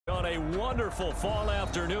on a wonderful fall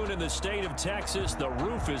afternoon in the state of Texas. The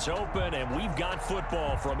roof is open, and we've got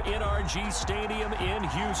football from NRG Stadium in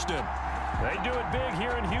Houston. They do it big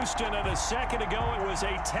here in Houston, and a second ago it was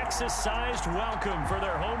a Texas-sized welcome for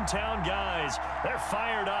their hometown guys. They're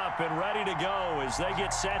fired up and ready to go as they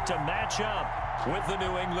get set to match up with the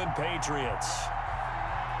New England Patriots.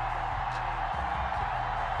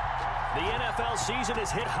 The NFL season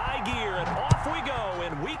has hit high gear, and off we go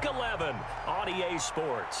in Week 11 on EA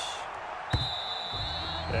Sports.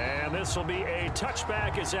 And this will be a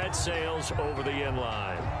touchback as that sails over the end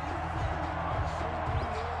line.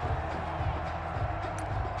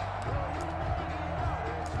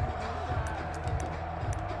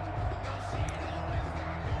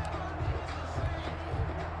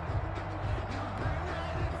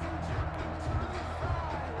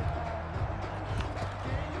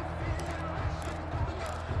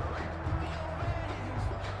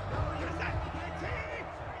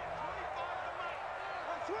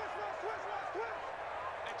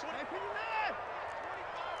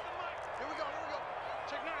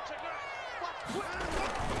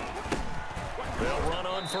 They'll run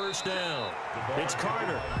on first down. It's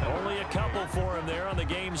Carter. Only a couple for him there on the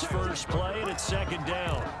game's first play, and it's second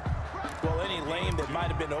down. Well, any lane that might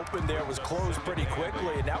have been open there was closed pretty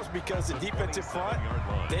quickly, and that was because the defensive front,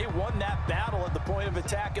 they won that battle at the point of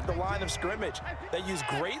attack at the line of scrimmage. They used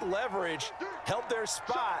great leverage, held their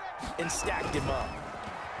spot, and stacked him up.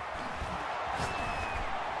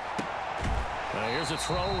 Here's a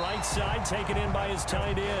throw right side, taken in by his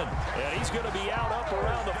tight end. And he's going to be out up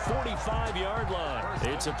around the 45-yard line.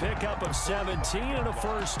 It's a pickup of 17 and a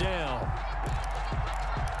first down.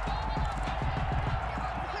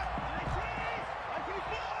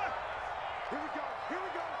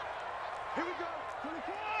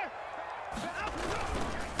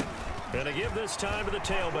 Going to give this time to the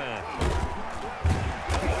tailback.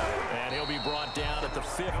 And he'll be brought down at the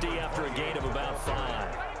 50 after a gain of about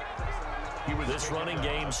 5. This running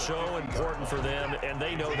game so important for them, and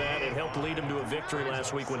they know that. It helped lead him to a victory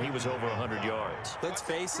last week when he was over 100 yards. Let's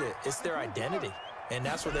face it, it's their identity, and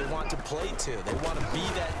that's what they want to play to. They want to be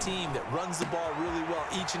that team that runs the ball really well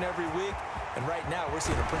each and every week, and right now we're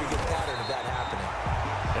seeing a pretty good pattern of that happening.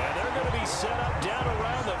 And they're going to be set up down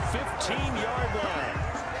around the 15-yard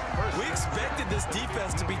line. We expected this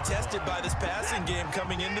defense to be tested by this passing game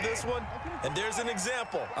coming into this one, and there's an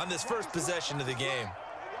example on this first possession of the game.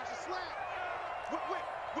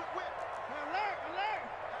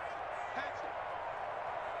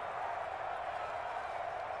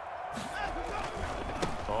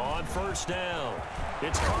 On first down,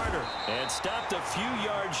 it's Carter, and stopped a few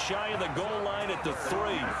yards shy of the goal line at the 3.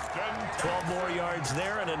 12 more yards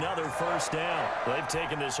there and another first down. They've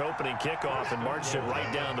taken this opening kickoff and marched it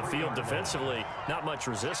right down the field defensively. Not much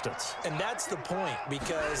resistance. And that's the point,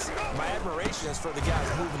 because my admiration is for the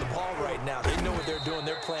guys moving the ball right now. They know what they're doing.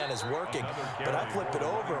 Their plan is working. But I flip it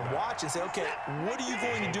over and watch and say, okay, what are you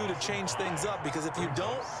going to do to change things up? Because if you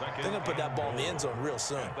don't, they're going to put that ball in the end zone real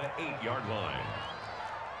soon. The 8-yard line.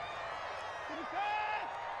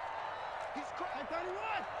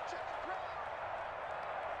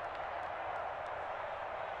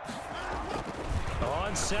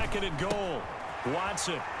 On second and goal,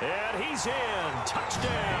 Watson, and he's in.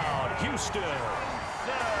 Touchdown, Houston.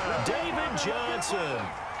 David Johnson,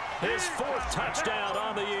 his 4th touchdown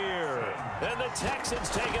on the year. And the Texans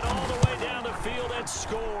take it all the way down the field and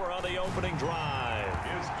score on the opening drive.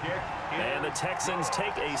 And the Texans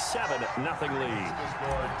take a 7-0 lead.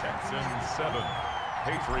 Texans 7,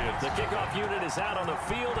 Patriots. The kickoff unit is out on the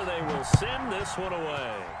field, and they will send this one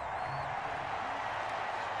away.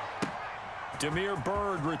 Damiere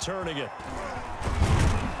Byrd returning it.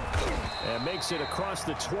 And makes it across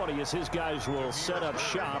the 20 as his guys will set up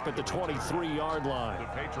shop at the 23-yard line. The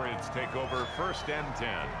Patriots take over 1st and 10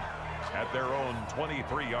 at their own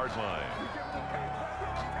 23-yard line.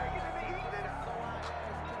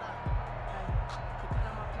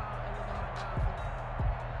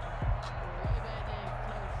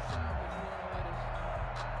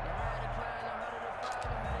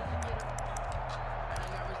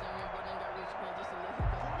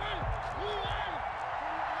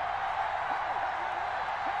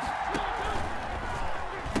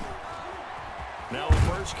 Now a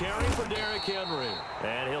first carry for Derrick Henry.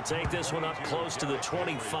 And he'll take this one up close to the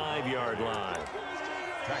 25-yard line.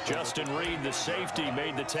 Justin Reed, the safety,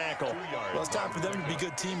 made the tackle. Well, it's time for them to be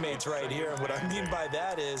good teammates right here. And what I mean by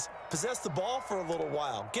that is possess the ball for a little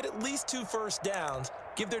while. Get at least 2 first downs.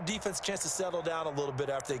 Give their defense a chance to settle down a little bit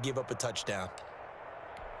after they give up a touchdown.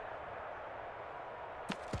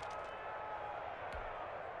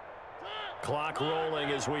 Clock rolling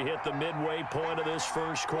as we hit the midway point of this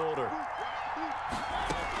first quarter.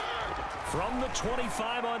 From the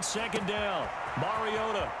 25 on second down,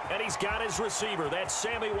 Mariota, and he's got his receiver. That's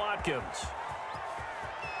Sammy Watkins.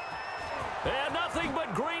 And nothing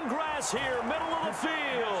but green grass here, middle of the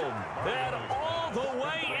field. And all the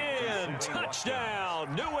way in.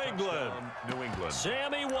 Touchdown, New England.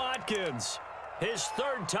 Sammy Watkins, his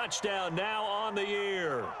third touchdown now on the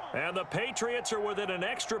year. And the Patriots are within an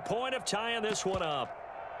extra point of tying this one up.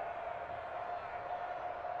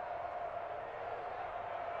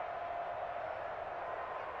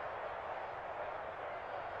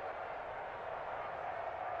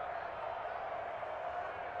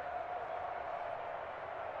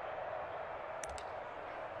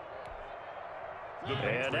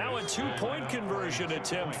 And now a two-point conversion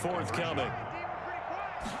attempt forthcoming.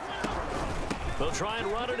 They'll try and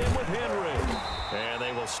run it in with Henry. And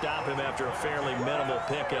they will stop him after a fairly minimal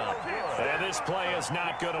pickup. And this play is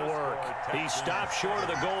not going to work. He stopped short of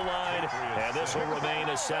the goal line, and this will remain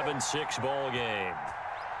a 7-6 ball game.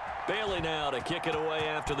 Bailey now to kick it away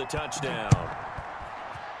after the touchdown.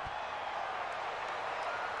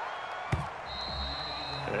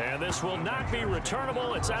 And this will not be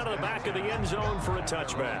returnable. It's out of the back of the end zone for a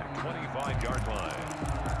touchback. 25-yard line.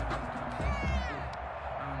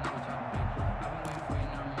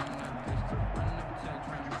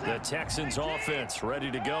 The Texans offense ready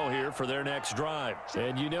to go here for their next drive.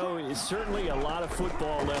 And you know, it's certainly a lot of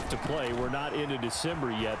football left to play. We're not into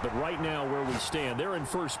December yet, but right now where we stand, they're in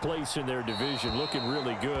first place in their division, looking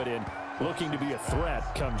really good and looking to be a threat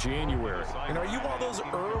come January. And are you one of those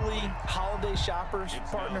early holiday shoppers,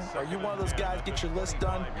 partner? Are you one of those guys get your list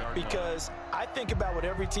done? Because I think about what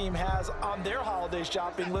every team has on their holiday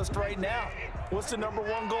shopping list right now. What's the number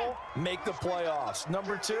one goal? Make the playoffs.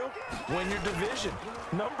 Number two, win your division.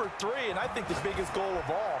 Number three, and I think the biggest goal of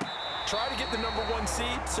all, try to get the number one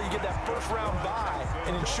seed so you get that first round bye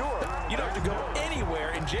and ensure you don't have to go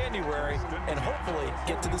anywhere in January and hopefully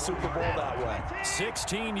get to the Super Bowl that way.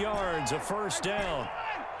 16 yards, a first down.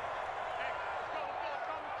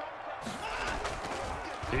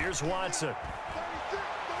 Here's Watson.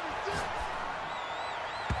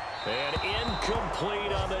 And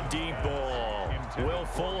incomplete on the deep ball. Will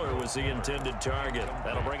Fuller was the intended target.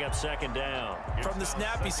 That'll bring up second down. From the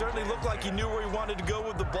snap, he certainly looked like he knew where he wanted to go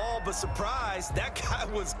with the ball, but surprise, that guy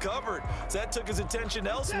was covered. So that took his attention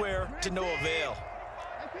elsewhere to no avail.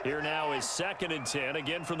 Here now is 2nd and 10,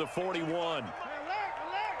 again from the 41.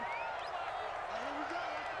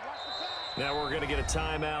 Now we're going to get a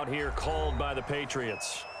timeout here called by the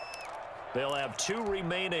Patriots. They'll have 2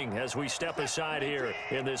 remaining as we step aside here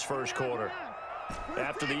in this first quarter.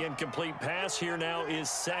 After the incomplete pass, here now is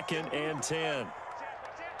 2nd and 10.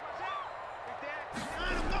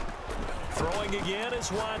 Throwing again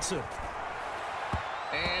is Watson.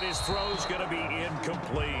 And his throw's going to be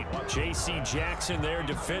incomplete. J.C. Jackson there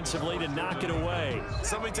defensively to knock it away.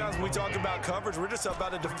 So many times when we talk about coverage, we're just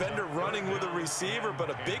about a defender running with a receiver, but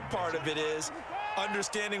a big part of it is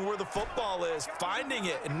understanding where the football is, finding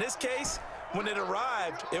it. In this case, when it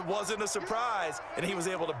arrived, it wasn't a surprise, and he was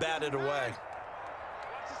able to bat it away.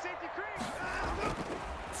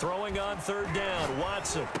 Throwing on 3rd down,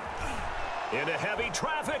 Watson. Into heavy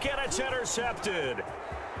traffic, and it's intercepted.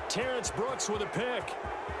 Terrence Brooks with a pick.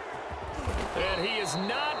 And he is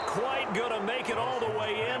not quite going to make it all the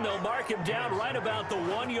way in. They'll mark him down right about the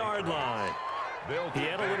 1-yard line. He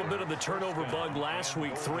had a little bit of the turnover bug last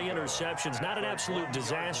week, 3 interceptions. Not an absolute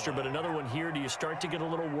disaster, but another one here. Do you start to get a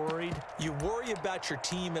little worried? You worry about your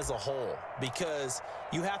team as a whole because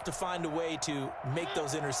you have to find a way to make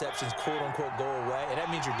those interceptions, quote-unquote, go away, and that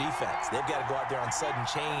means your defense. They've got to go out there on sudden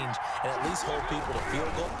change and at least hold people to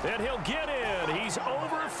field goal. And he'll get in. He's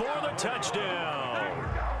over for the touchdown.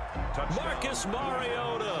 Marcus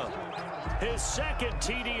Mariota. His 2nd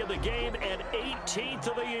TD of the game and 18th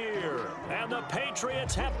of the year. And the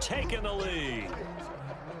Patriots have taken the lead.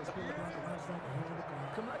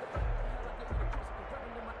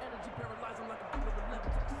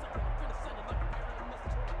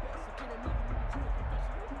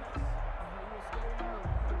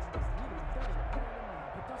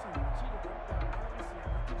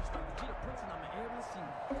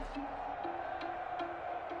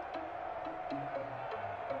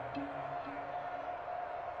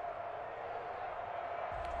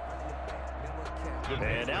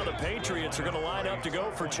 And now the Patriots are going to line up to go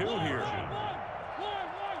for 2 here.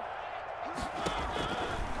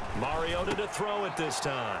 Mariota to throw it this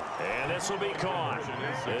time. And this will be caught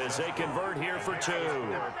as they convert here for 2.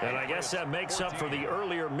 And I guess that makes up for the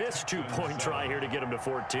earlier missed 2-point try here to get them to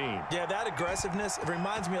 14. Yeah, that aggressiveness, it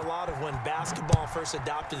reminds me a lot of when basketball first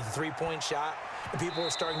adopted the three-point shot. And people were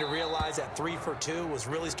starting to realize that 3 for 2 was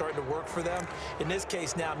really starting to work for them. In this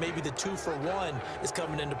case now, maybe the 2 for 1 is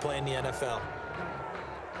coming into play in the NFL.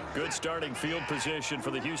 Good starting field position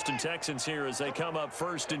for the Houston Texans here as they come up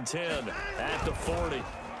 1st and 10 at the 40.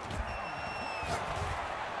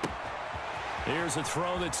 Here's a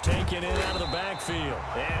throw that's taken in out of the backfield.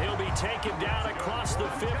 And he'll be taken down across the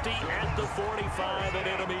 50 at the 45 in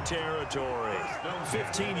enemy territory.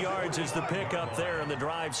 15 yards is the pickup there, and the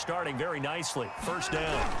drive starting very nicely. 1st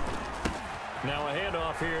down. Now a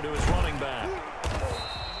handoff here to his running back.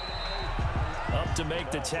 Up to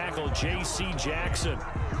make the tackle, J.C. Jackson.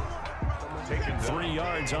 3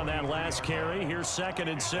 yards on that last carry. Here's 2nd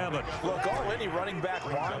and 7. Look, all any running back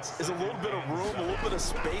wants is a little bit of room, a little bit of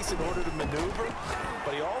space in order to maneuver.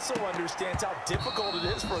 But he also understands how difficult it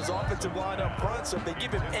is for his offensive line up front. So if they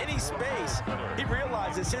give him any space, he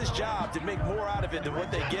realizes his job to make more out of it than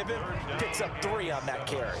what they give him. Picks up 3 on that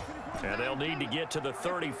carry. And they'll need to get to the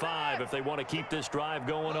 35 if they want to keep this drive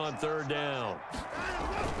going on 3rd down.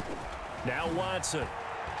 Now Watson.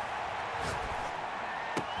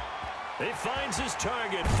 He finds his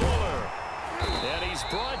target, Fuller. And he's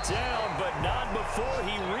brought down, but not before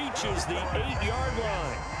he reaches the 8-yard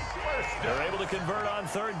line. They're able to convert on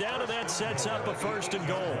 3rd down, and that sets up a 1st and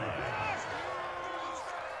goal.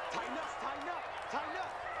 Tighten up.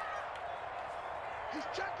 He's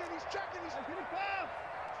checking. He's hitting 5.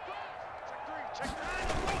 Check 3, check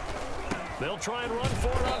 9. They'll try and run for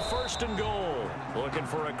it on 1st and goal. Looking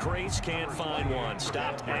for a crease, can't find one.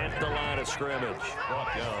 Stopped at the line of scrimmage.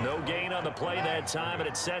 No gain on the play that time, and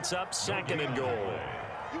it sets up 2nd and goal.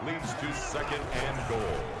 Leads to 2nd and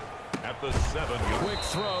goal at the 7-yard. Quick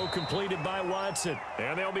throw completed by Watson.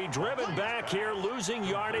 And they'll be driven back here, losing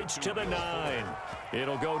yardage to the 9.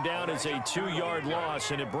 It'll go down as a 2-yard loss,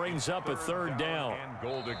 and it brings up a 3rd down. And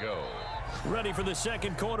goal to go. Ready for the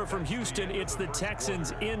 2nd quarter from Houston. It's the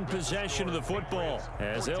Texans in possession of the football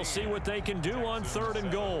as they'll see what they can do on 3rd and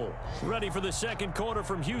goal. Ready for the 2nd quarter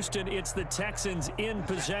from Houston. It's the Texans in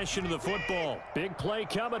possession of the football. Big play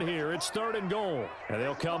coming here. It's 3rd and goal. And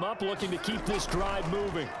they'll come up looking to keep this drive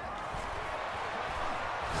moving.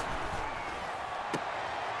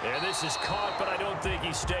 And this is caught, but I don't think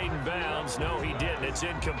he stayed in bounds. No, he didn't. It's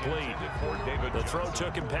incomplete. The throw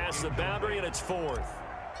took him past the boundary, and it's 4th.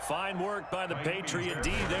 Fine work by the Patriot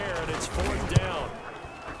D there, and it's 4th down.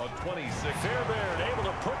 A 26. Fairbairn able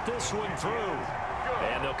to put this one through.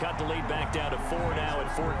 And they'll cut the lead back down to 4 now at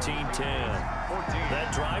 14-10.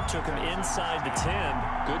 That drive took him inside the 10.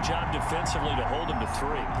 Good job defensively to hold him to 3.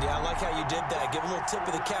 Yeah, I like how you did that. Give a little tip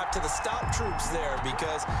of the cap to the stop troops there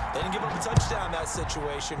because they didn't give up a touchdown in that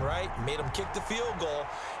situation, right? Made them kick the field goal.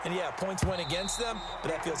 And, yeah, points went against them, but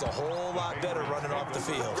that feels a whole lot better running off the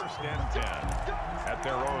field. 1st and 10 at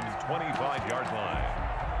their own 25-yard line.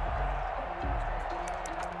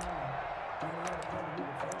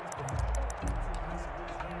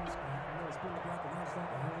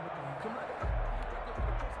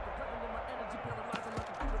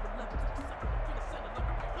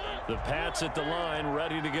 The Pats at the line,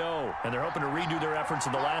 ready to go. And they're hoping to redo their efforts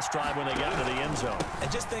in the last drive when they got into the end zone. And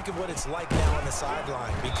just think of what it's like now on the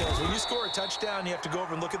sideline. Because when you score a touchdown, you have to go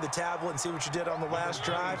over and look at the tablet and see what you did on the last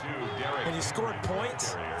drive. When you scored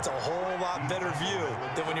points, it's a whole lot better view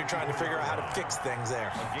than when you're trying to figure out how to fix things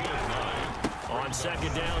there. On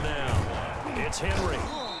 2nd down now, it's Henry.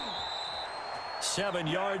 7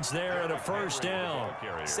 yards there and a 1st down.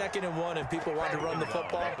 2nd and 1, and people want to run the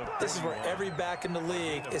football. This is where every back in the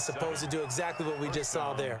league is supposed to do exactly what we just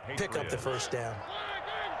saw there. Pick up the 1st down.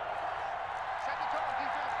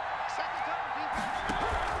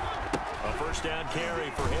 A 1st down carry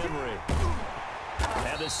for Henry.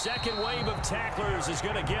 And the 2nd wave of tacklers is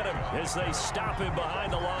going to get him as they stop him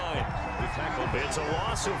behind the line. It's a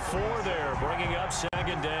loss of 4 there, bringing up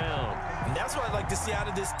 2nd down. And that's what I'd like to see out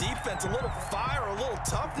of this defense, a little fire, a little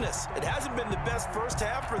toughness. It hasn't been the best first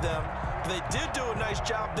half for them, but they did do a nice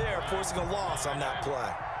job there, forcing a loss on that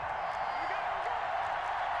play.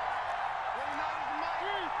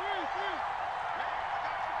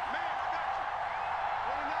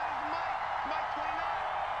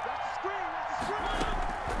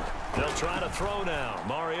 They'll try to throw now.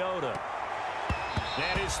 Mariota.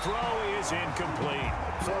 And his throw is incomplete.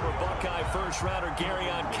 Former Buckeye first-rounder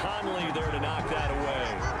Garyon Conley there to knock that away.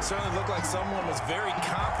 Certainly looked like someone was very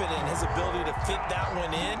confident in his ability to fit that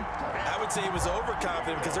one in. I would say he was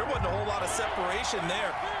overconfident because there wasn't a whole lot of separation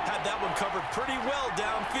there. Had that one covered pretty well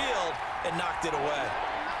downfield and knocked it away.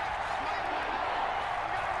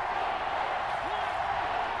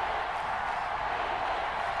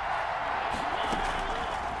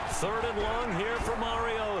 Third and long here for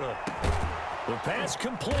Mariota. The pass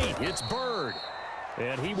complete. It's Bird.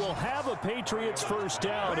 And he will have a Patriots first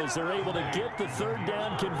down as they're able to get the third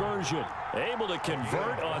down conversion. Able to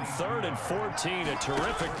convert on 3rd and 14. A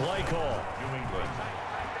terrific play call.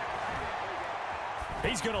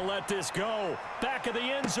 He's going to let this go. Back of the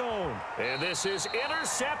end zone. And this is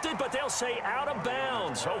intercepted, but they'll say out of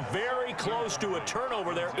bounds. So very close to a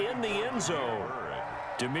turnover there in the end zone.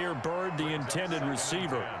 Demir Bird, the intended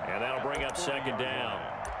receiver. And that'll bring up second down.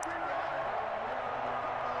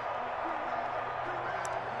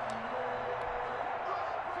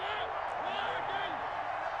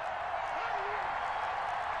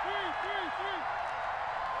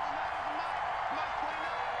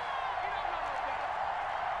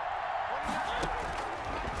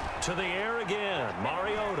 To the air again.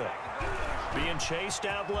 Mariota being chased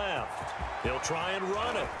out left. He'll try and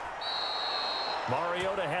run it.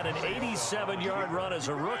 Mariota had an 87-yard run as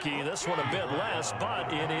a rookie. This one a bit less,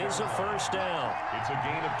 but it is a first down. It's a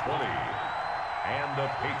gain of 20. And a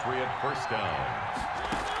Patriot first down.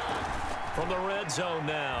 From the red zone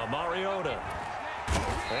now, Mariota.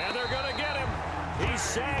 And they're going to get him. He's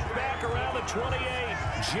sacked back around the 28.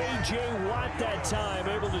 J.J. Watt that time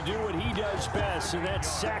able to do what he does best, and that's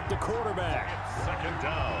sack the quarterback. Second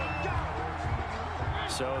down.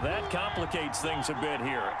 So that complicates things a bit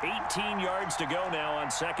here. 18 yards to go now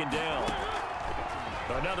on second down.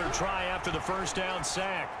 Another try after the first down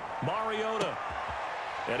sack. Mariota.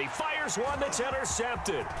 And he fires one that's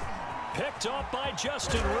intercepted. Picked up by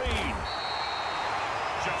Justin Reed.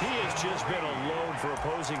 He has just been a load for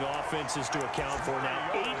opposing offenses to account for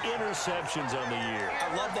now. 8 interceptions on the year.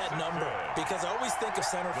 I love that number because I always think of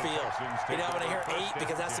center field. You know, when I hear 8,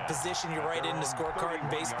 because that's the position you write in the scorecard in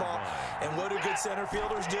baseball. And what do good center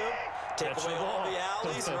fielders do? Take away all the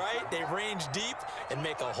alleys, right? They range deep and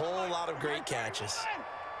make a whole lot of great catches.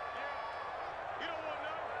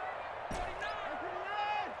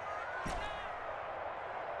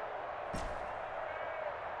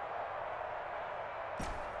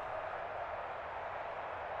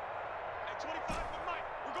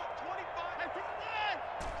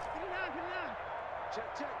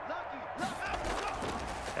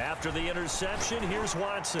 After the interception, here's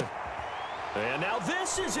Watson. And now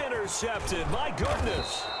this is intercepted. My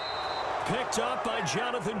goodness. Picked up by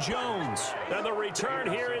Jonathan Jones. And the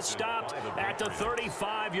return here is stopped at the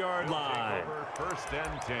 35-yard line. First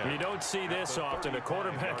and 10. You don't see this often. A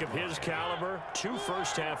quarterback of his caliber, 2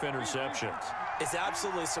 first-half interceptions. It's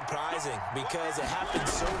absolutely surprising because it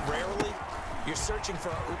happens so rarely. You're searching for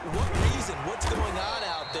what reason, what's going on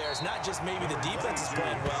out there. It's not just maybe the defense is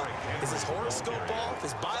playing well. Is his horoscope off?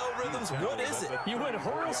 His biorhythms? What is it? You went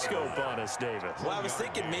horoscope on us, David. Well, I was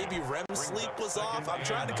thinking maybe REM sleep was off. I'm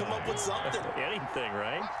trying to come up with something. Anything,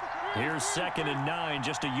 right? Here's 2nd and 9,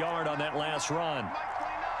 just a yard on that last run.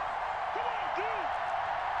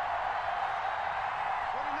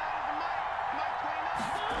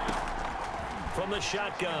 From the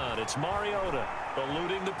shotgun, it's Mariota,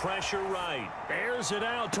 eluding the pressure right. Airs it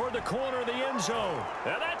out toward the corner of the end zone.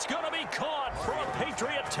 And that's going to be caught for a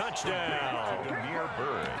Patriot touchdown. Demir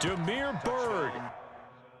Bird. Demir Bird.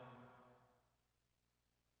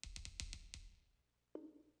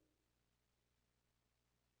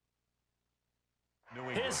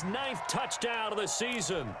 His 9th touchdown of the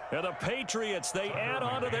season. And the Patriots, they add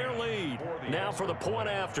on to their lead. Now for the point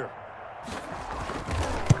after.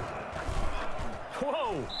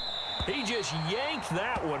 Whoa! He just yanked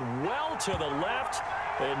that one well to the left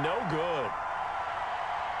and no good.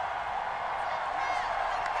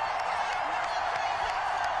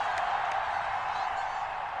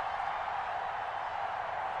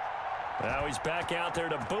 Now he's back out there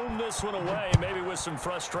to boom this one away, maybe with some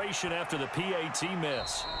frustration after the PAT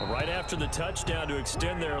miss. Right after the touchdown to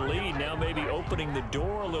extend their lead, now maybe opening the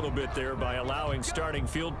door a little bit there by allowing starting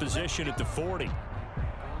field position at the 40.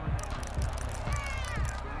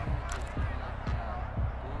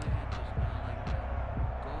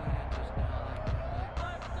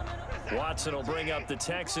 Watson will bring up the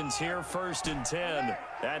Texans here, 1st and 10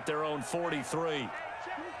 at their own 43.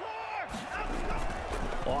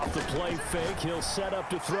 Off the play fake, he'll set up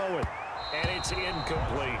to throw it. And it's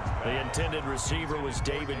incomplete. The intended receiver was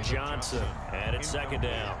David Johnson. And it's 2nd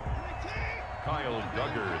down. Kyle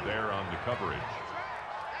Duggar there on the coverage.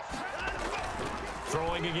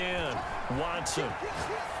 Throwing again. Watson.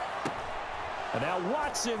 And now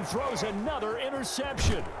Watson throws another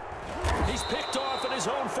interception. He's picked off at his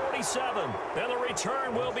own 47. And the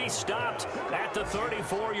return will be stopped at the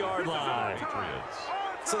 34-yard line.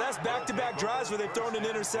 So that's back-to-back drives where they've thrown an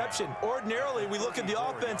interception. Ordinarily, we look at the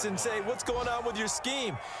offense and say, what's going on with your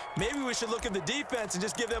scheme? Maybe we should look at the defense and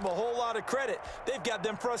just give them a whole lot of credit. They've got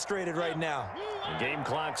them frustrated right now. The game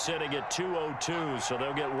clock sitting at 2:02, so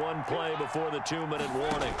they'll get one play before the 2-minute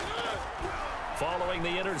warning. Following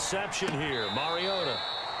the interception here, Mariota.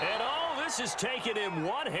 And oh, this is taken in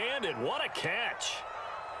one-handed. What a catch.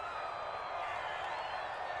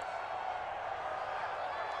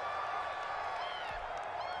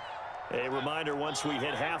 A reminder, once we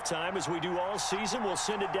hit halftime, as we do all season, we'll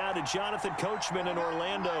send it down to Jonathan Coachman in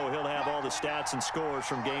Orlando. He'll have all the stats and scores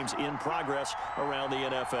from games in progress around the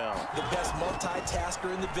NFL. The best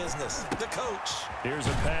multitasker in the business, the coach. Here's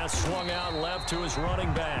a pass swung out left to his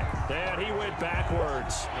running back. And he went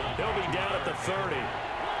backwards. He'll be down at the 30.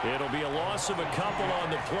 It'll be a loss of a couple on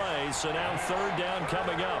the play, so now third down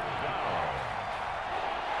coming up.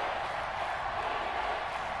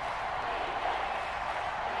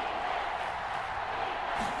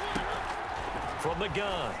 From the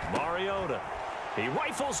gun, Mariota. He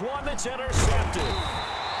rifles one that's intercepted.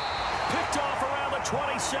 Picked off around the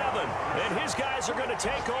 27. And his guys are going to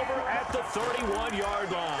take over at the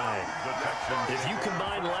 31-yard line. If you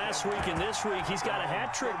combine last week and this week, he's got a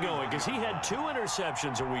hat trick going because he had 2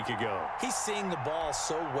 interceptions a week ago. He's seeing the ball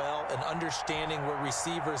so well and understanding where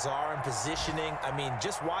receivers are and positioning. I mean,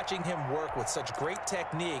 just watching him work with such great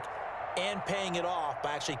technique and paying it off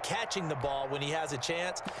by actually catching the ball when he has a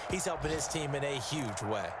chance, he's helping his team in a huge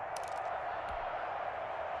way.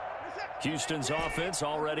 Houston's offense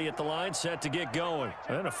already at the line, set to get going.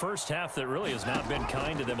 And a first half that really has not been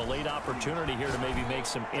kind to them. A late opportunity here to maybe make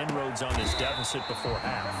some inroads on this deficit before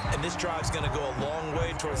half. And this drive's going to go a long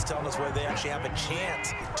way towards telling us whether they actually have a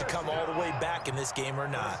chance to come all the way back in this game or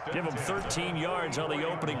not. Give them 13 yards on the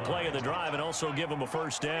opening play of the drive and also give them a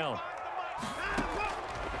first down.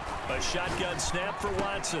 A shotgun snap for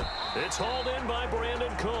Watson. It's hauled in by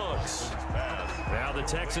Brandon Cooks. Now the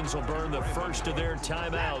Texans will burn the first of their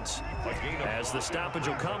timeouts as the stoppage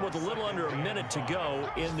will come with a little under a minute to go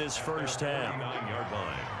in this first half.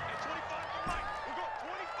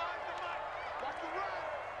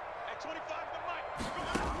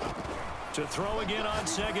 To throw again on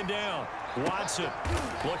second down. Watson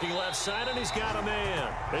looking left side, and he's got a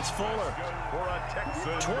man. It's Fuller. For a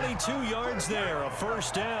Texas. 22 yards there, a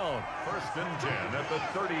first down. First and 10 at the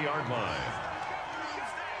 30-yard line.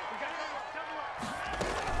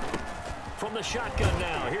 From the shotgun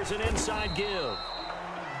now, here's an inside give.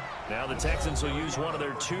 Now the Texans will use one of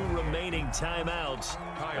their 2 remaining timeouts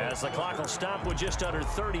as the clock will stop with just under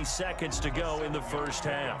 30 seconds to go in the first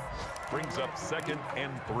half. Brings up 2nd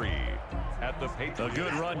and 3 at the Patriots. A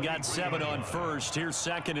good run got 7 on first. Here's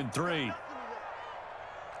 2nd and 3. You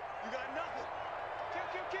got nothing.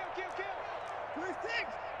 Kill. 3-6.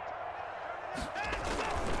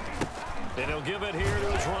 And he'll give it here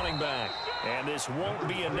to his running back. And this won't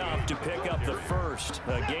be enough to pick up the first.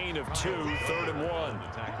 A gain of 2, 3rd and 1.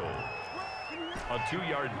 Tackle. A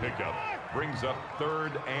 2-yard pickup brings up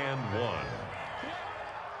 3rd and 1.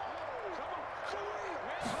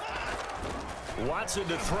 Watson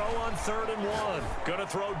to throw on 3rd and 1. Going to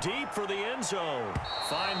throw deep for the end zone.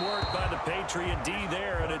 Fine work by the Patriot D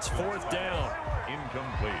there, and it's 4th down.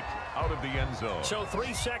 Incomplete. Out of the end zone. So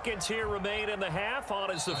 3 seconds here remain in the half. On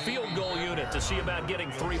is the field goal unit to see about getting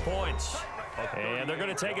 3 points. And they're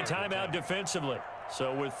going to take a timeout defensively.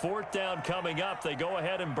 So with 4th down coming up, they go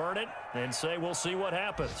ahead and burn it and say we'll see what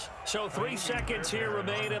happens. So 3 seconds here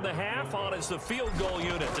remain in the half. On is the field goal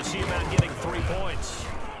unit to see about getting 3 points.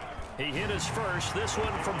 He hit his first, this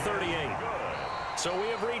one from 38. So we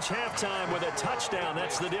have reached halftime with a touchdown.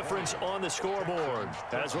 That's the difference on the scoreboard.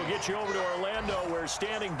 As we'll get you over to Orlando, where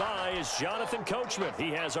standing by is Jonathan Coachman.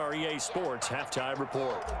 He has our EA Sports halftime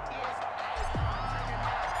report.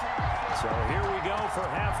 So here we go for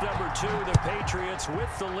half number 2. The Patriots with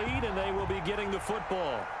the lead, and they will be getting the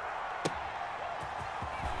football.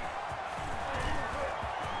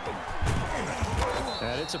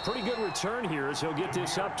 And it's a pretty good return here as he'll get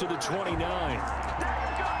this up to the 29.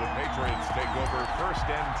 The Patriots take over 1st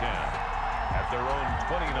and 10 at their own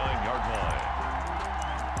 29-yard line.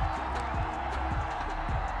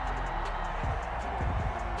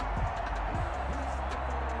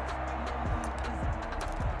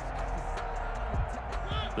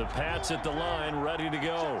 The Pats at the line ready to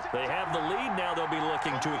go. They have the lead now. They'll be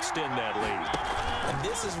looking to extend that lead. And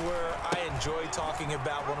this is where I enjoy talking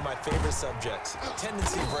about one of my favorite subjects,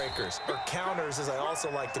 tendency breakers, or counters as I also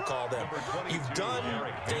like to call them. You've done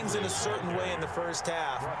things in a certain way in the first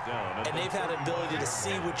half, and they've had an ability to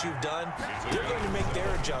see what you've done. They're going to make their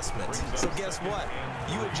adjustments. So guess what?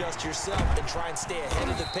 You adjust yourself and try and stay ahead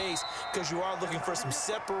of the pace because you are looking for some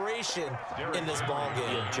separation in this ball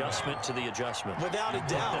game. The adjustment to the adjustment. Without a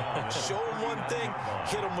doubt. Show them one thing,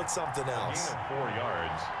 hit them with something else. 4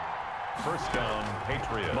 yards. First down,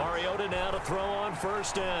 Patriots. Mariota now to throw on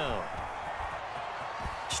first down.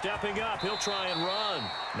 Stepping up, he'll try and run.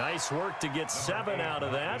 Nice work to get 7 out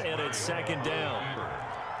of that, and it's second down.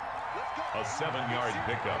 A 7-yard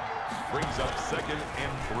pickup brings up 2nd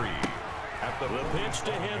and 3. At the pitch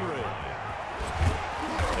to Henry.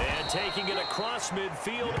 And taking it across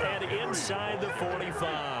midfield and inside the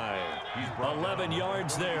 45. 11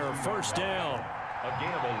 yards there, first down. A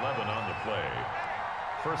gain of 11 on the play.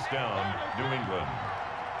 First down, New England.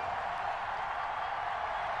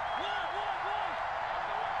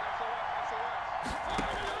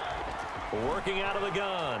 Working out of the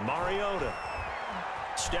gun, Mariota.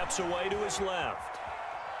 Steps away to his left.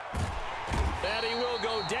 And he will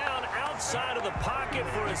go down outside of the pocket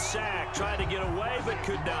for a sack. Tried to get away, but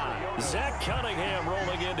could not. Zach Cunningham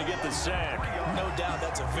rolling in to get the sack. No doubt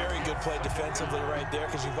that's a very good play defensively right there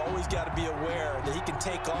because you've always got to be aware that he can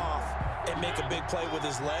take off and make a big play with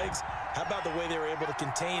his legs. How about the way they were able to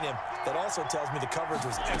contain him? That also tells me the coverage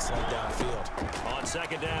was excellent downfield. On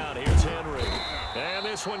second down, here's Henry. And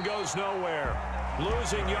this one goes nowhere.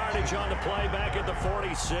 Losing yardage on the play back at the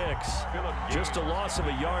 46. Just a loss of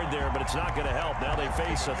a yard there, but it's not going to help. Now they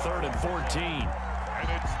face a 3rd and 14. And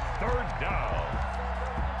it's 3rd down.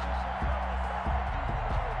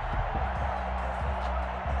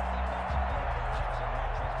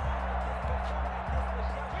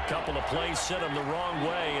 Couple of plays sent them the wrong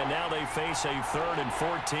way, and now they face a 3rd and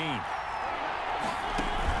 14.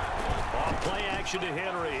 Off play action to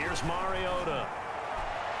Henry. Here's Mariota.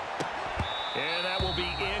 And that will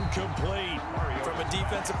be incomplete. From a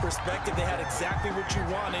defensive perspective, they had exactly what you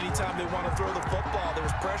want anytime they want to throw the football. There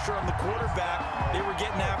was pressure on the quarterback. They were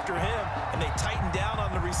getting after him, and they tightened down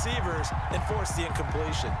on the receivers and forced the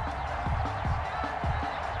incompletion.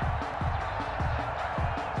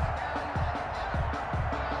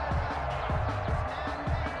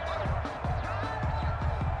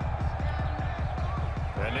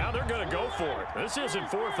 And now they're going to go for it. This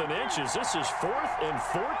isn't 4th and inches. This is 4th and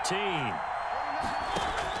 14.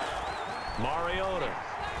 Mariota.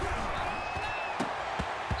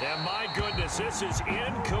 And my goodness, this is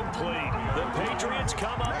incomplete. The Patriots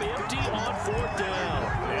come up empty on 4th down.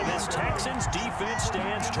 And this Texans defense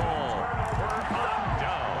stands tall.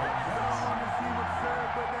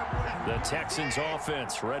 The Texans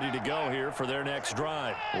offense ready to go here for their next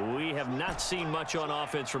drive. We have not seen much on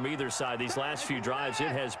offense from either side. These last few drives, it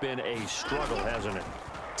has been a struggle, hasn't it?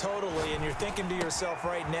 Totally, and you're thinking to yourself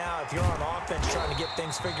right now, if you're on offense trying to get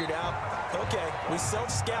things figured out, okay, we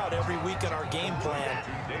self-scout every week on our game plan.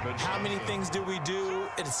 How many things do we do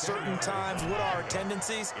at certain times? What are our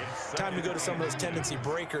tendencies? Time to go to some of those tendency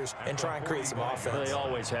breakers and try and create some offense. They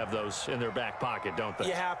always have those in their back pocket, don't they?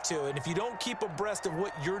 You have to, and if you don't keep abreast of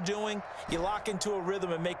what you're doing, you lock into a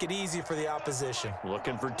rhythm and make it easy for the opposition.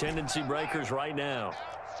 Looking for tendency breakers right now.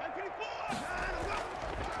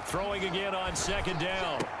 Throwing again on second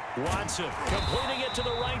down. Watson completing it to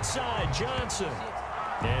the right side. Johnson.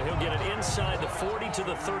 And he'll get it inside the 40 to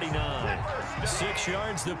the 39. 6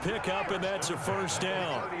 yards the pickup, and that's a first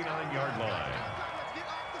down. 39-yard line.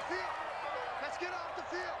 Let's get off the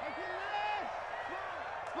field.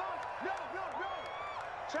 No.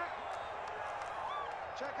 Check.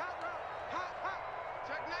 Check hot route. Hot.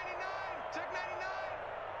 Check 99. Check 99.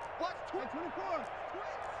 Watch 24.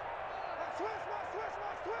 Switch.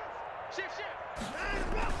 Shift.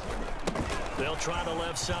 They'll try the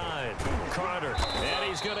left side. Carter. And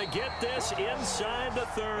he's going to get this inside the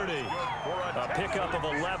 30. A pickup of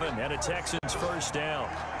 11 and a Texans first down.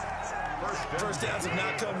 First downs have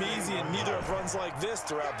not come easy, and neither have runs like this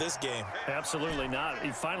throughout this game. Absolutely not.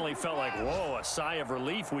 He finally felt like, whoa, a sigh of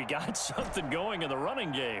relief. We got something going in the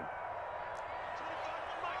running game.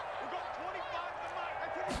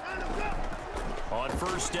 On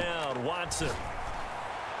first down, Watson.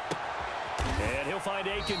 And he'll find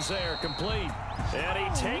Akins there, complete. And he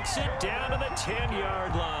takes it down to the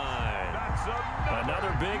 10-yard line.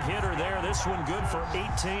 Another big hitter there. This one good for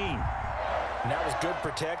 18. And that was good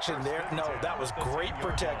protection there. No, that was great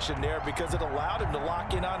protection there because it allowed him to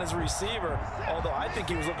lock in on his receiver. Although I think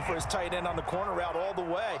he was looking for his tight end on the corner route all the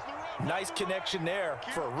way. Nice connection there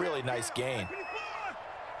for a really nice gain.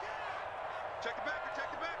 Check the backer.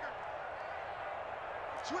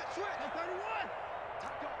 Switch. Hey, 31.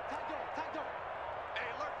 Tight dog. Hey,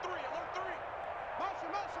 alert 3. Motion.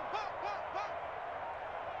 Bump.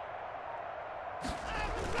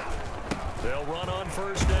 They'll run on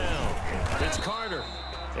first down. It's Carter.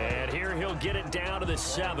 And here he'll get it down to the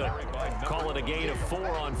 7. Call it a gain of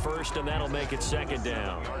 4 on first, and that'll make it second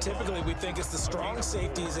down. Typically, we think it's the strong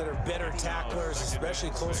safeties that are better tacklers,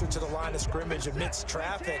 especially closer to the line of scrimmage amidst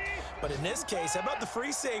traffic. But in this case, how about the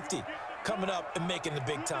free safety coming up and making the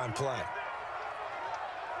big-time play?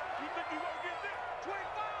 You think you won't get this?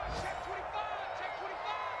 25. Check 25.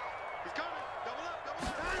 He's coming. Double up.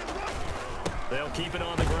 They'll keep it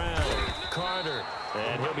on the ground. Carter.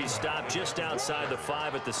 And he'll be stopped just outside the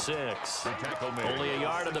 5 at the 6. Only a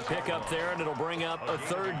yard on the pickup there, and it'll bring up a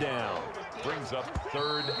third down. Brings up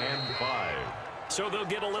 3rd and 5. So they'll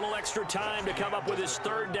get a little extra time to come up with his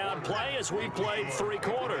third down play as we played 3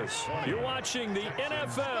 quarters. You're watching the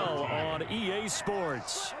NFL on EA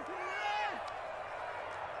Sports.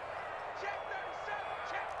 Check 37.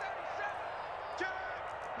 Check.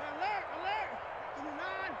 Alert. 29.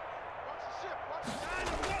 Watch the ship.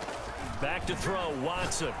 Back to throw,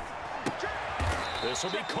 Watson. This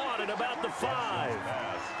will be caught at about the 5.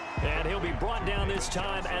 And he'll be brought down this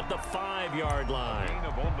time at the 5-yard line.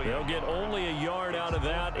 They'll get only a yard out of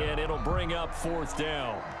that, and it'll bring up 4th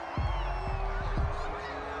down.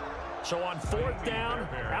 So on 4th down,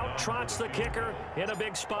 out trots the kicker in a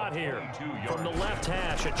big spot here. From the left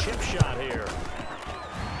hash, a chip shot here.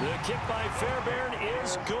 The kick by Fairbairn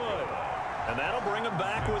is good. And that'll bring them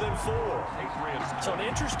back within 4. So an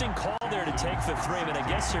interesting call there to take the 3. I mean, I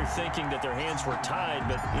guess they're thinking that their hands were tied,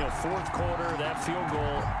 but, you know, 4th quarter, that field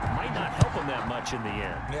goal might not help them that much in the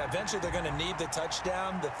end. Yeah, eventually they're going to need the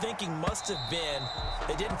touchdown. The thinking must have been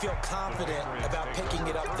they didn't feel confident about picking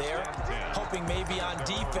it up there, hoping maybe on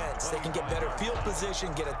defense they can get better field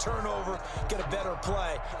position, get a turnover, get a better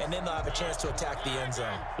play, and then they'll have a chance to attack the end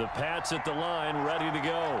zone. The Pats at the line, ready to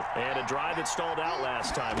go. And a drive that stalled out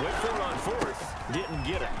last time. Went for it on 4th, didn't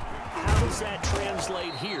get it. How does that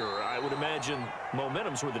translate here? I would imagine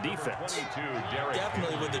momentum's with the defense.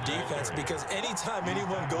 Definitely with the defense, because anytime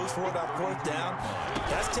anyone goes for it on 4th down,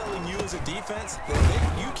 that's telling you as a defense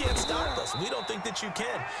that you can't stop us. We don't think that you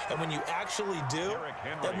can. And when you actually do,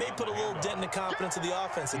 that may put a little dent in the confidence of the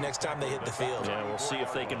offense the next time they hit the field. Yeah, we'll see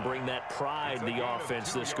if they can bring that pride to the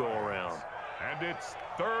offense this go-around. And it's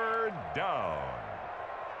 3rd down.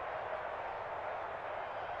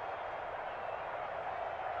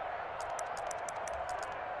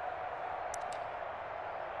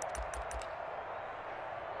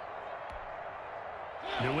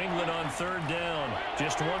 New England on 3rd down.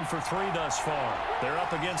 Just 1 for 3 thus far. They're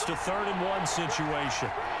up against a 3rd and 1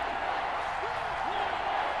 situation.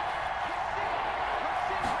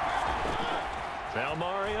 Now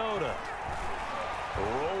Mariota.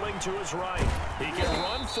 Rolling to his right. He can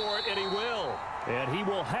run for it, and he will. And he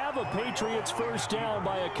will have a Patriots first down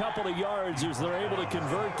by a couple of yards as they're able to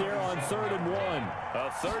convert there on 3rd and 1. A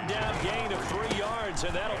 3rd down gain of 3 yards,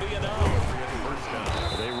 and that'll be enough.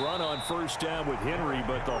 They run on first down with Henry,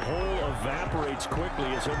 but the hole evaporates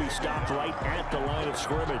quickly as he'll be stopped right at the line of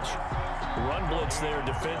scrimmage. Run blitz there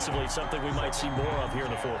defensively, something we might see more of here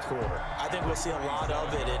in the 4th quarter. I think we'll see a lot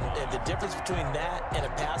of it, and the difference between that and a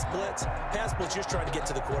pass blitz, you're just trying to get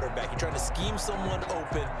to the quarterback. You're trying to scheme someone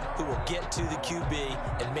open who will get to the QB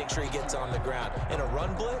and make sure he gets on the ground. In a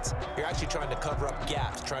run blitz, you're actually trying to cover up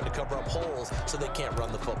gaps, trying to cover up holes so they can't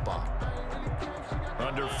run the football.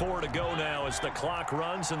 Under 4 to go now as the clock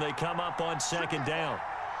runs and they come up on 2nd down.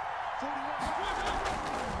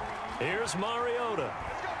 Here's Mariota.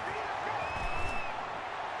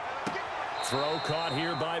 Throw caught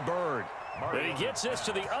here by Bird. But he gets this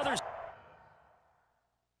to the other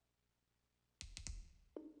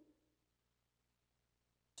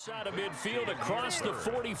side of midfield across the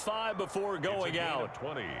 45 before going out.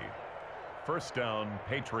 20. First down,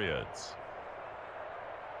 Patriots.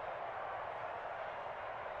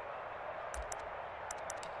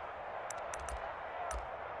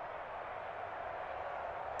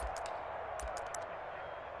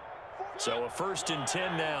 So a 1st and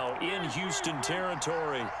 10 now in Houston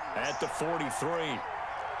territory at the 43. Check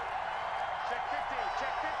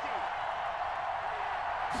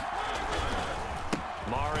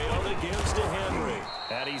 50. Mariota gives to Henry,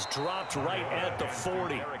 and he's dropped right at the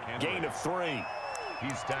 40. Gain of 3.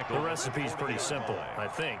 He's tackled. The recipe's pretty simple, I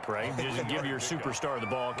think, right? Just give your superstar the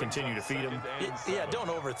ball, continue to feed him. Yeah, don't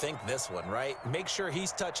overthink this one, right? Make sure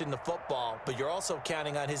he's touching the football, but you're also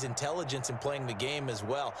counting on his intelligence in playing the game as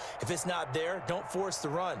well. If it's not there, don't force the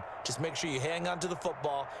run. Just make sure you hang on to the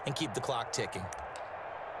football and keep the clock ticking.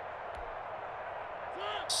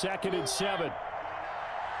 2nd and 7.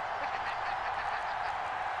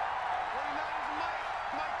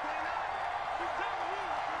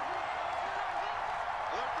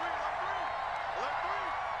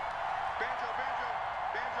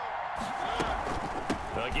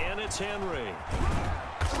 Again, it's Henry.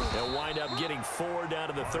 They'll wind up getting 4 down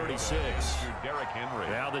to the 36.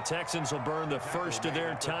 Now the Texans will burn the first of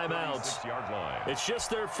their timeouts. It's just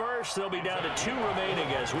their first. They'll be down to 2 remaining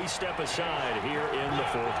as we step aside here in the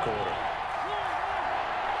fourth quarter.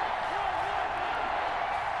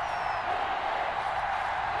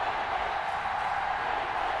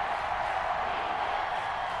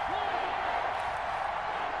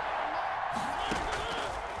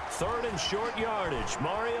 Third and short yardage.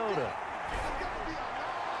 Mariota.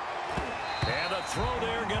 And the throw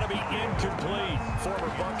there going to be incomplete. Former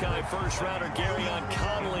Buckeye first-rounder Garyon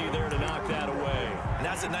Conley there to knock that away. And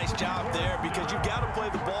that's a nice job there because you've got to play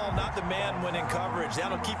the ball, not the man when in coverage.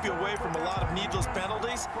 That'll keep you away from a lot of needless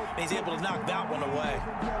penalties, and he's able to knock that one away.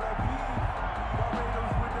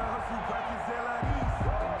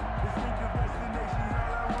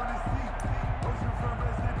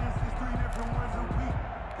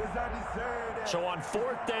 So on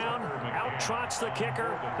 4th down, out trots the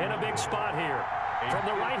kicker in a big spot here. From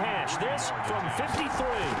the right hash, this from 53.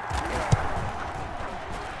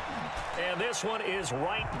 And this one is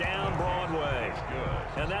right down Broadway.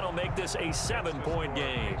 And that'll make this a 7-point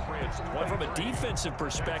game. Well, from a defensive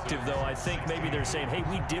perspective, though, I think maybe they're saying, hey,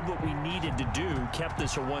 we did what we needed to do, kept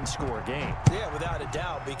this a 1-score game. Yeah, without a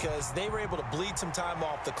doubt, because they were able to bleed some time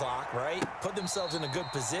off the clock, right? Put themselves in a good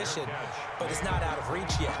position, but it's not out of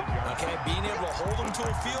reach yet, okay? Being able to hold them to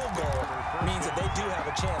a field goal means that they do have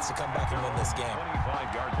a chance to come back and win this game.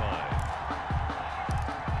 25-yard line.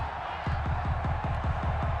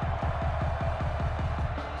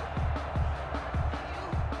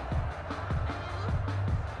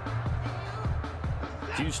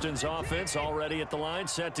 Houston's offense already at the line,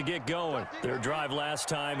 set to get going. Their drive last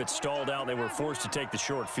time, it stalled out. They were forced to take the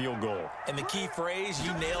short field goal. And the key phrase,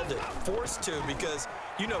 you nailed it, forced to, because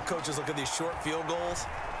you know coaches look at these short field goals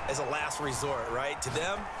as a last resort, right? To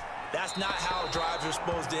them, that's not how drives are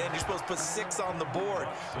supposed to end. You're supposed to put 6 on the board.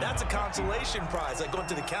 That's a consolation prize, like going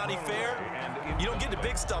to the county fair. You don't get the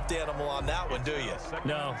big stuffed animal on that one, do you?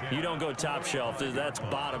 No, you don't go top shelf. That's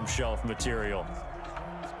bottom shelf material.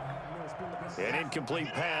 An incomplete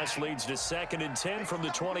pass leads to 2nd and 10 from the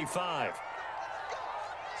 25.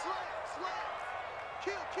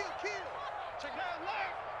 Kill. Check that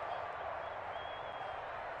left.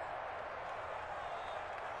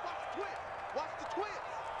 Watch the twist.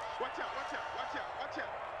 Watch out.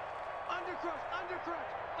 Undercrush.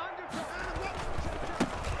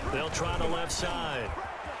 They'll try the left side.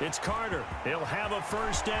 It's Carter. He'll have a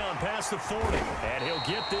first down past the 40. And he'll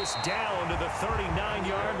get this down to the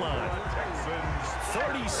 39-yard line.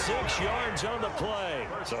 36 yards on the play.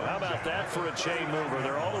 So how about that for a chain mover?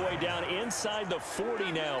 They're all the way down inside the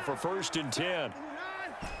 40 now for 1st and 10.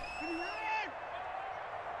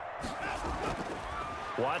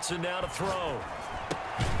 Watson now to throw.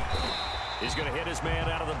 He's going to hit his man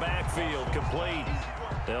out of the backfield, complete.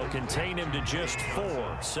 They'll contain him to just 4.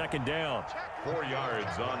 2nd down. 4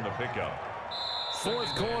 yards on the pickup.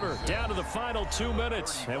 4th quarter, down to the final 2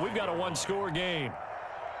 minutes, and we've got a 1-score game.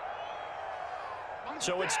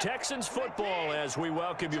 So it's Texans football as we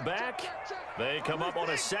welcome you back. They come up on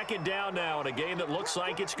a 2nd down now in a game that looks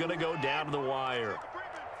like it's going to go down to the wire.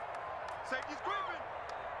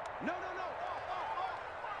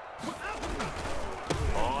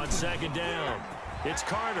 On 2nd down, it's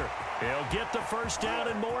Carter. He'll get the first down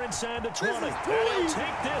and more inside the 20. And he'll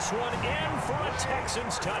take this one in for a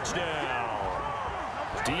Texans touchdown.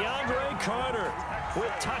 DeAndre Carter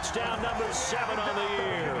with touchdown number 7 on the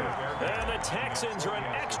year. And the Texans are an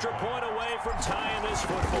extra point away from tying this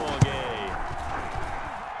football game.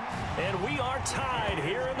 And we are tied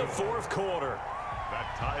here in the 4th quarter.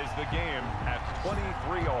 That ties the game at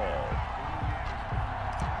 23-all.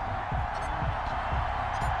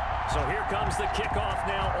 So here comes the kickoff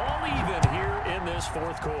now, all even here in this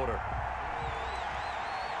 4th quarter.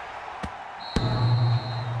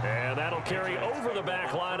 And that'll carry over the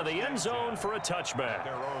back line of the end zone for a touchback.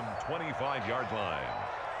 Their own 25-yard line.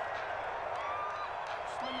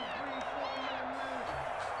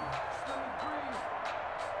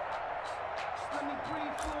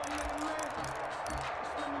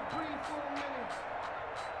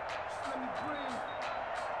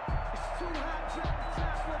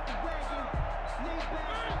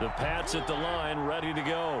 The Pats at the line, ready to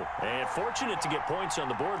go. And fortunate to get points on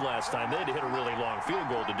the board last time. They had to hit a really long field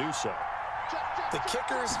goal to do so. The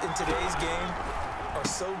kickers in today's game are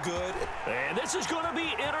so good. And this is going to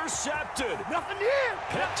be intercepted. Nothing here.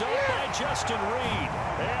 Picked up by Justin Reed.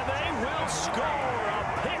 And they will score a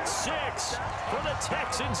pick 6 for the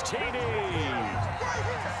Texans TD.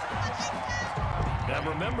 Now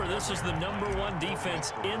remember, this is the #1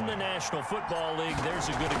 defense in the National Football League. There's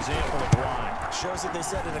a good example of why. Shows that they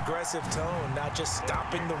set an aggressive tone, not just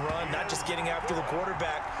stopping the run, not just getting after the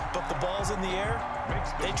quarterback, but the ball's in the air.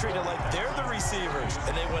 They treat it like they're the receivers,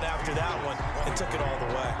 and they went after that one and took it all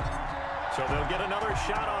the way. So they'll get another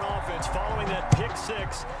shot on offense following that pick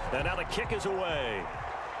six. And now the kick is away.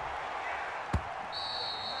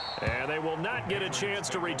 And they will not get a chance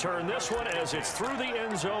to return this one as it's through the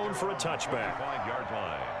end zone for a touchback. 5-yard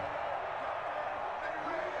line.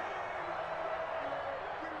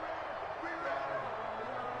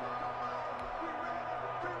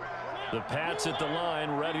 The Pats at the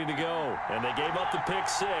line ready to go. And they gave up the pick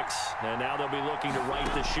six. And now they'll be looking to right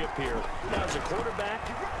the ship here. Now, as a quarterback,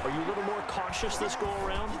 are you a little more cautious this go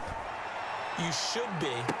around? You should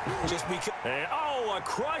be, just because. And, oh, a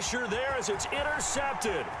crusher there as it's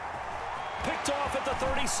intercepted. Picked off at the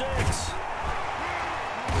 36.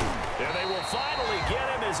 And they will finally get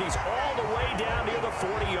him as he's all the way down near the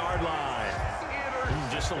 40-yard line.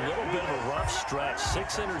 Just a little bit of a rough stretch.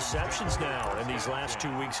 6 interceptions now in these last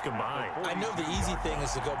 2 weeks combined. I know the easy thing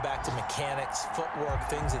is to go back to mechanics, footwork,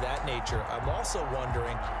 things of that nature. I'm also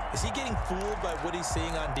wondering, is he getting fooled by what he's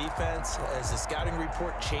seeing on defense? Has the scouting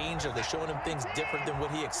report changed? Are they showing him things different than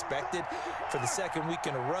what he expected? For the second week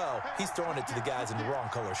in a row, he's throwing it to the guys in the wrong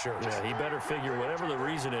color shirts. Yeah, he better figure, whatever the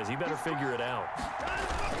reason is, he better figure it out.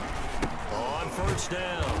 On first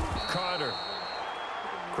down, Carter.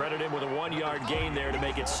 Credit him with a 1-yard gain there to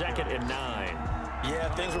make it 2nd and 9. Yeah,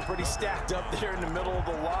 things were pretty stacked up there in the middle of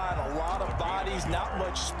the line. A lot of bodies, not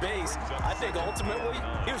much space. I think ultimately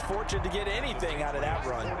he was fortunate to get anything out of that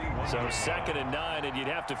run. So 2nd and 9, and you'd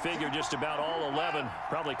have to figure just about all 11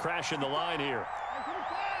 probably crashing the line here.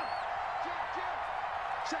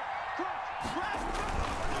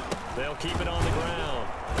 They'll keep it on the ground.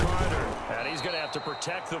 Carter, and he's going to have to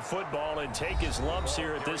protect the football and take his lumps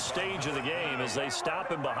here at this stage of the game as they stop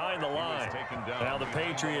him behind the line. Now the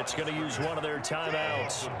Patriots going to use one of their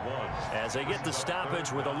timeouts as they get the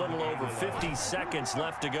stoppage with a little over 50 seconds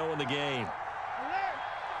left to go in the game.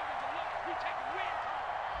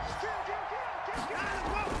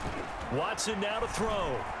 Watson now to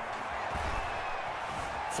throw.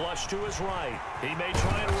 Flush to his right. He may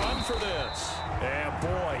try and run for this. And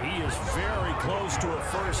boy, he is very close to a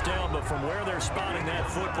first down, but from where they're spotting that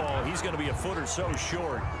football, he's going to be a foot or so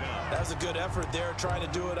short. That was a good effort there, trying to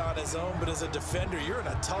do it on his own, but as a defender, you're in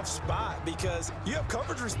a tough spot because you have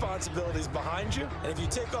coverage responsibilities behind you, and if you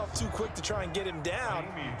take off too quick to try and get him down,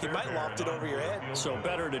 he might loft it over your head. So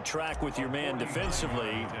better to track with your man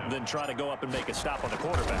defensively than try to go up and make a stop on the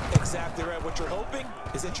quarterback. Exactly right. What you're hoping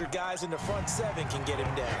is that your guys in the front 7 can get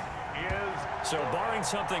him down. So barring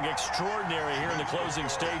something extraordinary here in the closing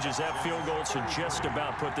stages, that field goal should just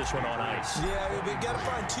about put this one on ice. Yeah, we've got to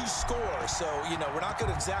find 2 scores. So, you know, we're not going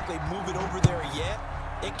to exactly move it over there yet.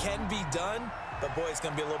 It can be done, but boy, it's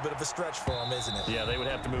going to be a little bit of a stretch for them, isn't it? Yeah, they would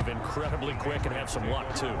have to move incredibly quick and have some luck,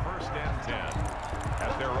 too. 1st and 10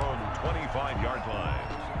 at their own 25-yard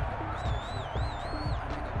line.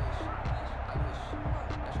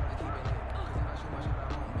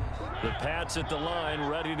 The Pats at the line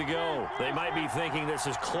ready to go. They might be thinking this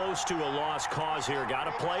is close to a lost cause here. Got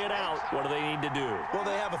to play it out. What do they need to do? Well,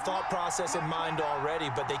 they have a thought process in mind already,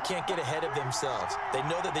 but they can't get ahead of themselves. They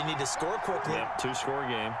know that they need to score quickly. Yep, 2-score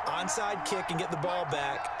game. Onside kick and get the ball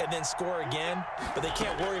back and then score again, but they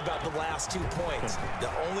can't worry about the last 2 points. The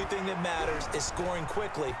only thing that matters is scoring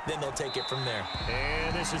quickly, then they'll take it from there.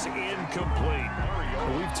 And this is incomplete.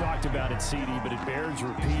 Well, we've talked about it, CD, but it bears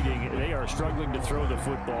repeating. They are struggling to throw the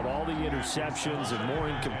football. All the interceptions and more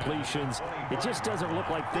incompletions. It just doesn't look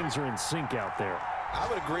like things are in sync out there. I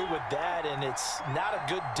would agree with that, and it's not a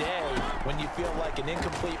good day when you feel like an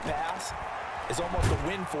incomplete pass is almost a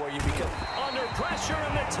win for you because under pressure,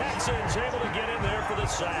 and the Texans able to get in there for the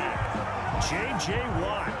sack. J.J.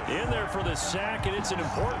 Watt in there for the sack, and it's an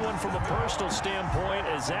important one from a personal standpoint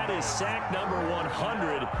as that is sack number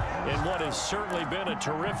 100 in what has certainly been a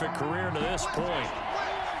terrific career to this point.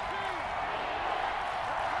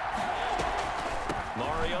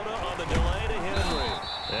 Mariota on the delay to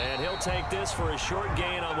Henry. And he'll take this for a short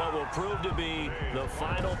gain on what will prove to be the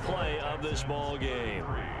final play of this ball game.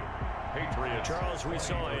 Patriots. Charles, we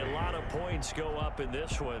saw a lot of points go up in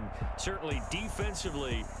this one. Certainly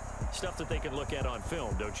defensively, stuff that they can look at on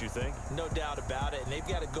film, don't you think? No doubt about it. And they've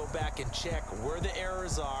got to go back and check where the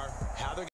errors are, how they're